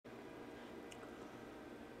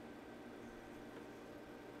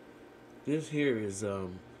This here is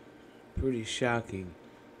pretty shocking.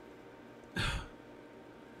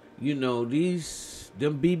 You know,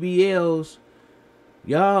 them BBLs,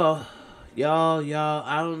 y'all, y'all,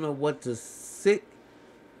 I don't know what the sick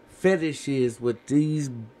fetish is with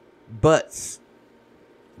these butts,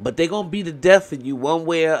 but they gonna be the death of you one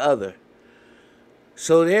way or other.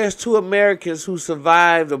 So there's two Americans who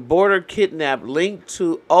survived a border kidnap linked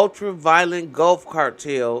to ultra-violent Gulf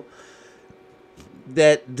cartel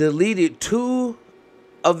that deleted two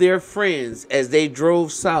of their friends as they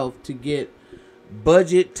drove south to get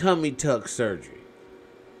budget tummy tuck surgery.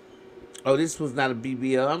 Oh, this was not a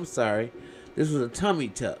BBL. I'm sorry. This was a tummy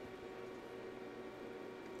tuck.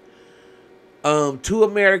 Two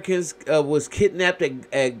Americans was kidnapped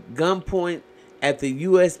at gunpoint at the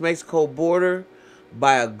U.S.-Mexico border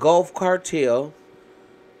by a Gulf cartel.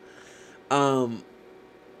 Um,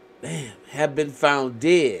 have been found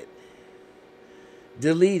dead,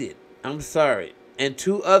 deleted. I'm sorry, and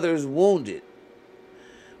two others wounded,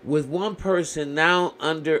 with one person now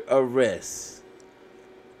under arrest.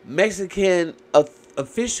 Mexican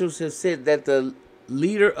officials have said that the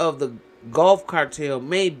leader of the Gulf cartel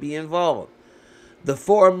may be involved. The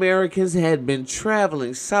four Americans had been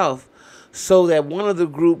traveling south so that one of the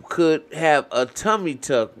group could have a tummy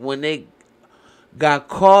tuck when they got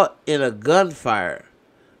caught in a gunfire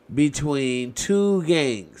between two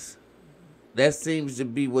gangs. That seems to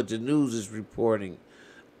be what the news is reporting,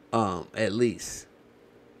 at least.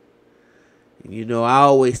 You know, I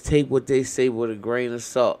always take what they say with a grain of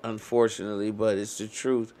salt, unfortunately, but it's the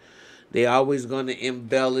truth. They're always going to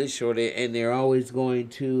embellish, they're always going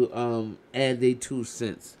to add their 2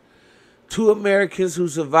 cents. Two Americans who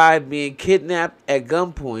survived being kidnapped at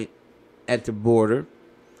gunpoint at the border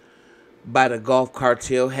by the Gulf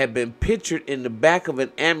cartel had been pictured in the back of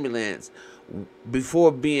an ambulance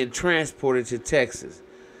before being transported to Texas.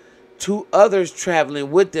 Two others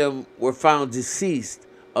traveling with them were found deceased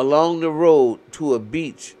along the road to a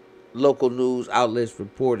beach, local news outlets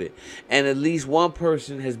reported, and at least one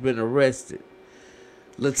person has been arrested.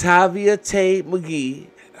 Latavia Tay McGee,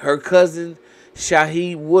 her cousin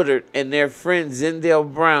Shaheed Woodard, and their friend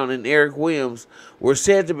Zendel Brown and Eric Williams were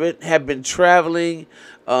said to have been traveling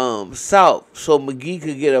south so McGee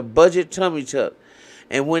could get a budget tummy tuck.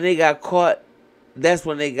 And when they got caught, that's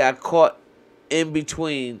when they got caught in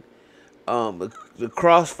between the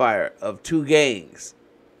crossfire of two gangs.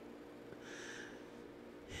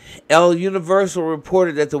 El Universal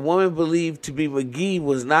reported that the woman believed to be McGee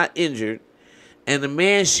was not injured, and the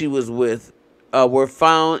man she was with were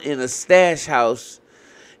found in a stash house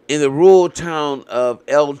in the rural town of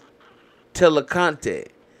El Telecante,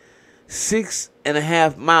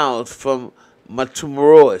 6.5 miles from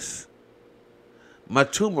Matamoros.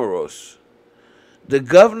 The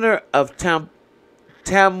governor of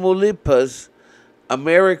Tamaulipas,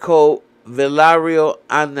 Americo Velario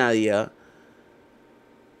Anaya,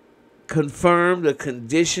 confirmed the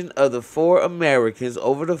condition of the four Americans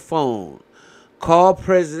over the phone, called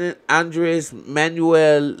President Andres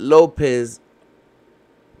Manuel Lopez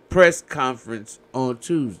press conference on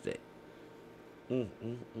Tuesday.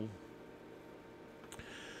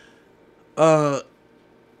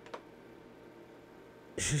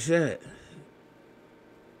 She said,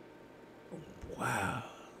 wow.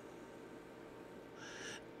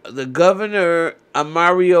 The governor,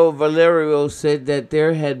 Amario Valerio, said that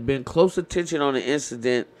there had been close attention on the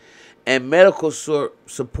incident and medical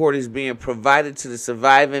support is being provided to the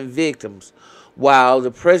surviving victims, while the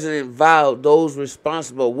president vowed those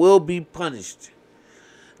responsible will be punished.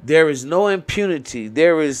 There is no impunity.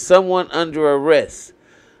 There is someone under arrest,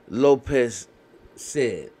 Lopez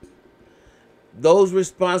said. Those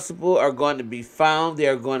responsible are going to be found. They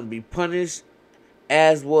are going to be punished,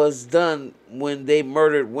 as was done when they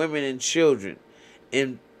murdered women and children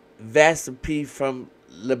in Vassapie from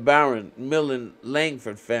LeBaron, Millen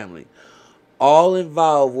Langford family. All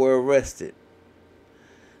involved were arrested.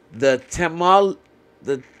 The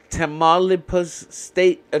Tamaulipas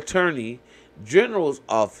State Attorney General's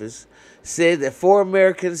office said that four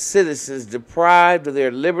American citizens deprived of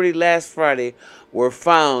their liberty last Friday were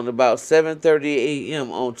found about 7:30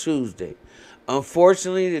 a.m. on Tuesday.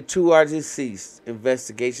 Unfortunately, the two are deceased.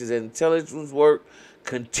 Investigations and intelligence work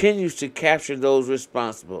continues to capture those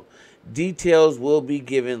responsible. Details will be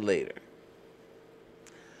given later.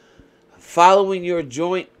 Following your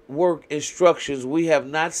joint work instructions, we have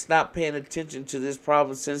not stopped paying attention to this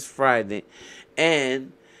problem since Friday,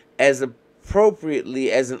 and as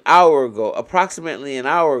appropriately as approximately an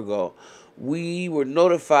hour ago, we were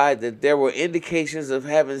notified that there were indications of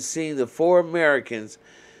having seen the four Americans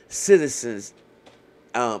citizens,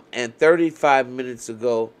 and 35 minutes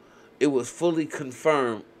ago, it was fully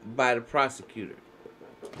confirmed by the prosecutor.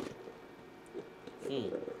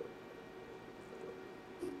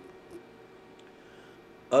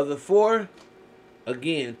 Of the four,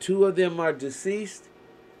 again, two of them are deceased,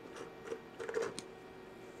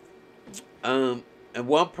 and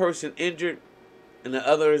one person injured, and the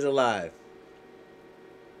other is alive.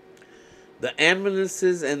 The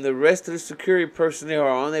ambulances and the rest of the security personnel are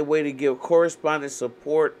on their way to give corresponding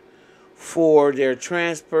support for their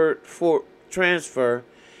transfer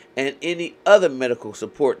and any other medical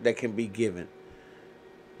support that can be given.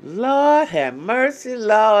 Lord have mercy,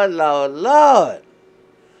 Lord, Lord, Lord.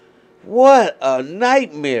 What a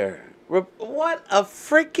nightmare. What a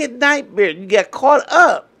freaking nightmare. You get caught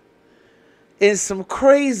up in some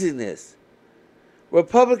craziness.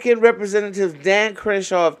 Republican Representatives Dan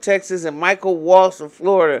Crenshaw of Texas and Michael Waltz of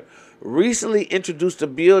Florida recently introduced a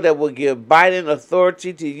bill that will give Biden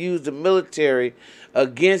authority to use the military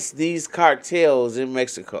against these cartels in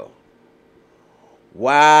Mexico.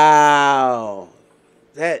 Wow.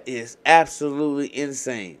 That is absolutely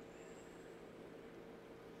insane.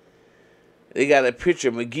 They got a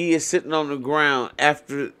picture. McGee is sitting on the ground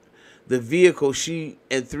after the vehicle she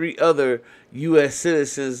and 3 other U.S.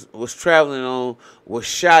 citizens was traveling on was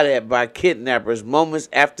shot at by kidnappers moments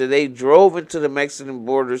after they drove into the Mexican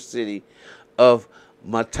border city of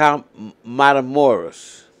Matamoros.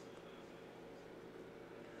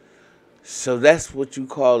 So that's what you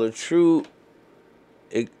call a true,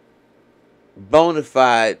 bona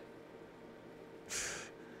fide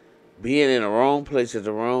being in the wrong place at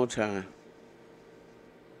the wrong time.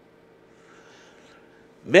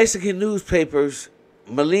 Mexican newspapers,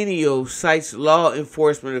 Milenio cites law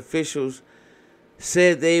enforcement officials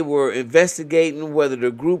said they were investigating whether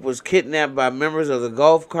the group was kidnapped by members of the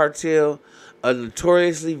Gulf Cartel, a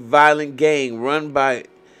notoriously violent gang run by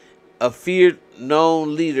a feared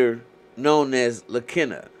known leader known as Lake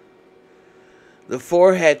The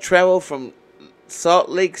 4 had traveled from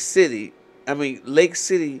Lake City,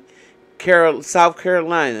 South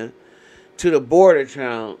Carolina, to the border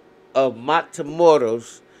town of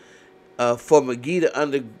Matamoros for McGee to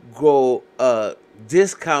undergo a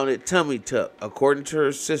discounted tummy tuck, according to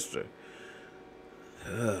her sister.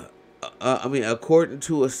 According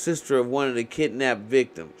to a sister of one of the kidnapped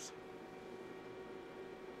victims.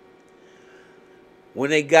 When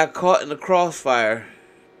they got caught in the crossfire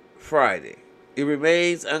Friday, it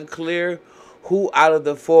remains unclear who out of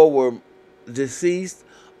the 4 were deceased,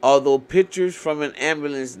 although pictures from an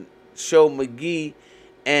ambulance show McGee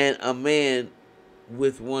and a man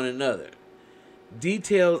with one another.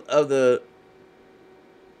 Details of the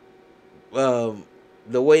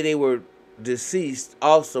way they were deceased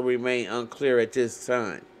also remain unclear at this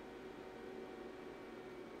time.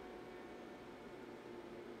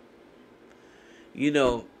 You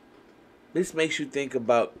know, this makes you think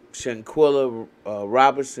about Shanquilla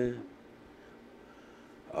Robertson,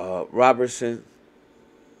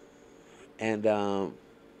 and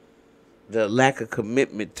the lack of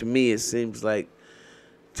commitment. To me, it seems like,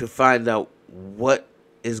 to find out what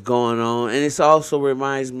is going on. And it also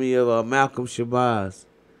reminds me of Malcolm Shabazz.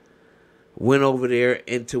 Went over there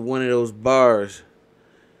into one of those bars,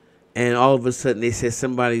 and all of a sudden they said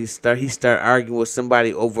he started arguing with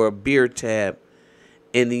somebody over a beer tab,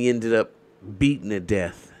 and he ended up beaten to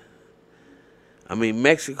death. I mean,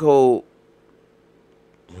 Mexico,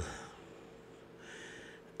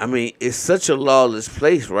 it's such a lawless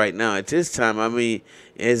place right now at this time.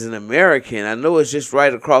 As an American, I know it's just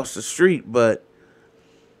right across the street, but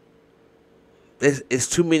it's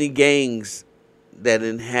too many gangs that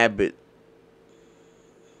inhabit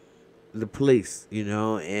the place,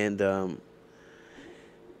 and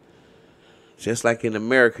just like in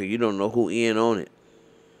America, you don't know who in on it.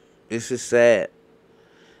 It's just sad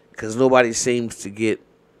because nobody seems to get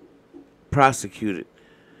prosecuted.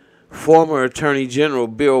 Former Attorney General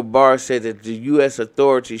Bill Barr said that the U.S.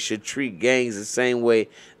 authorities should treat gangs the same way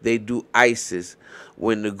they do ISIS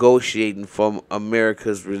when negotiating for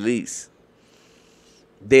America's release.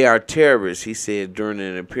 They are terrorists, he said during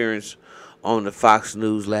an appearance on the Fox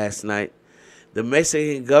News last night. The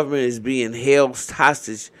Mexican government is being held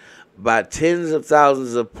hostage by tens of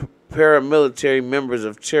thousands of paramilitary members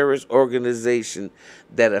of terrorist organizations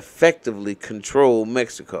that effectively control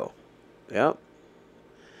Mexico. Yep.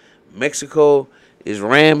 Mexico is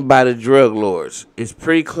ran by the drug lords. It's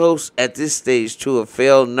pretty close at this stage to a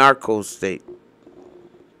failed narco state.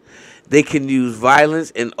 They can use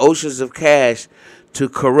violence and oceans of cash to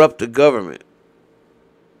corrupt the government.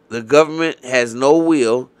 The government has no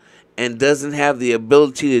will and doesn't have the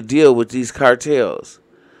ability to deal with these cartels.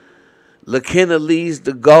 Lakina leads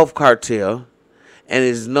the Gulf Cartel and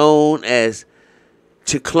is known as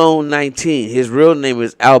Chiclone 19. His real name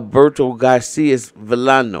is Alberto Garcia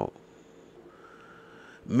Villano.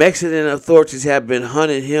 Mexican authorities have been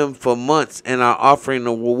hunting him for months and are offering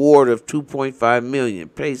a reward of 2.5 million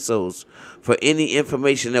pesos for any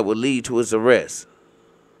information that would lead to his arrest.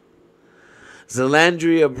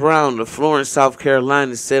 Zelandria Brown of Florence, South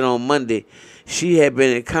Carolina, said on Monday she had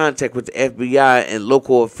been in contact with the FBI and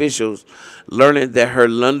local officials, learning that her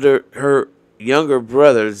younger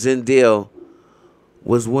brother, Zindel,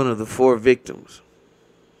 was one of the 4 victims.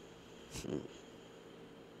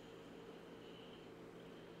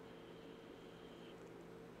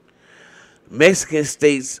 Mexican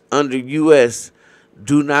states under U.S.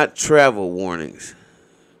 do not travel warnings.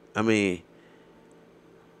 I mean,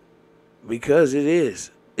 because it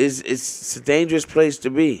is. It's a dangerous place to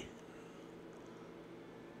be.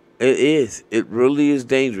 It is. It really is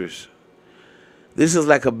dangerous. This is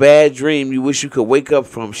like a bad dream you wish you could wake up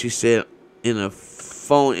from, she said in a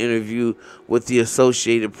phone interview with the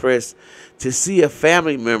Associated Press. To see a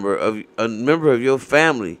member of your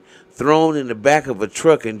family thrown in the back of a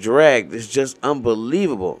truck and dragged is just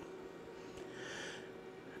unbelievable.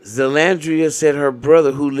 Zelandria said her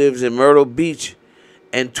brother, who lives in Myrtle Beach,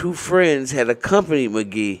 and 2 friends had accompanied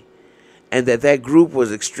McGee, and that group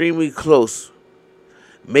was extremely close,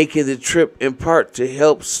 making the trip in part to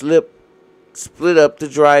help split up the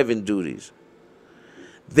driving duties.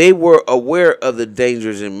 They were aware of the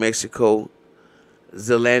dangers in Mexico,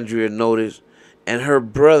 Zelandria noted, and her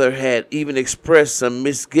brother had even expressed some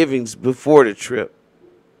misgivings before the trip.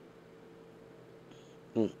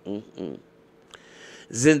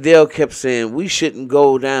 Zindel kept saying, "We shouldn't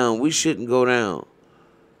go down. We shouldn't go down."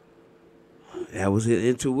 That was his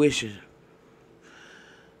intuition.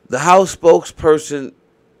 The House spokesperson,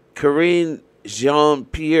 Karine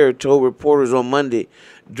Jean-Pierre, told reporters on Monday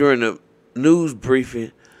during a news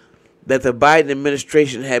briefing that the Biden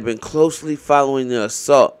administration had been closely following the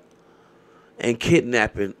assault and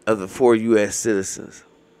kidnapping of the 4 U.S. citizens.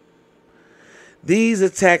 These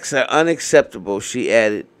attacks are unacceptable, she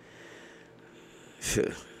added.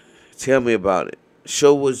 Tell me about it.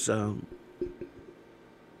 So was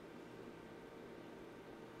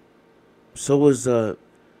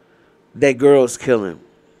that girl's killing.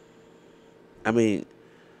 I mean,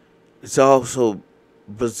 it's also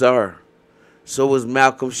bizarre. So was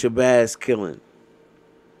Malcolm Shabazz killing.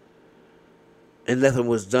 And nothing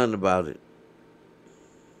was done about it.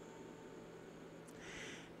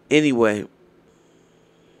 Anyway,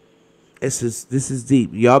 this is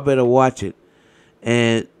deep. Y'all better watch it.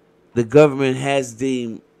 And the government has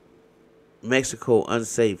deemed Mexico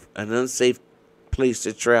unsafe, an unsafe place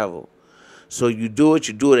to travel. So you do it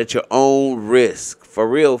at your own risk. For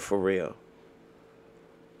real, for real.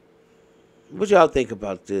 What y'all think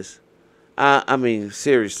about this? I mean,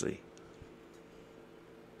 seriously.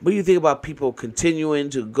 What do you think about people continuing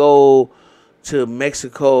to go to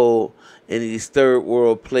Mexico and these third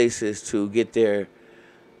world places to get their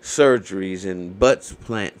surgeries and butt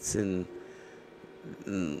plants and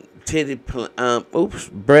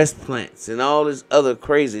breast plants and all this other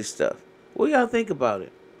crazy stuff? What do y'all think about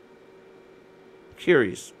it?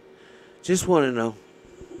 Curious. Just want to know.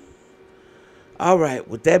 All right,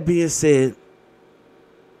 with that being said,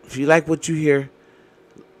 if you like what you hear,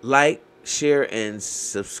 like, share, and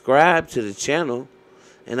subscribe to the channel,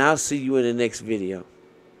 and I'll see you in the next video.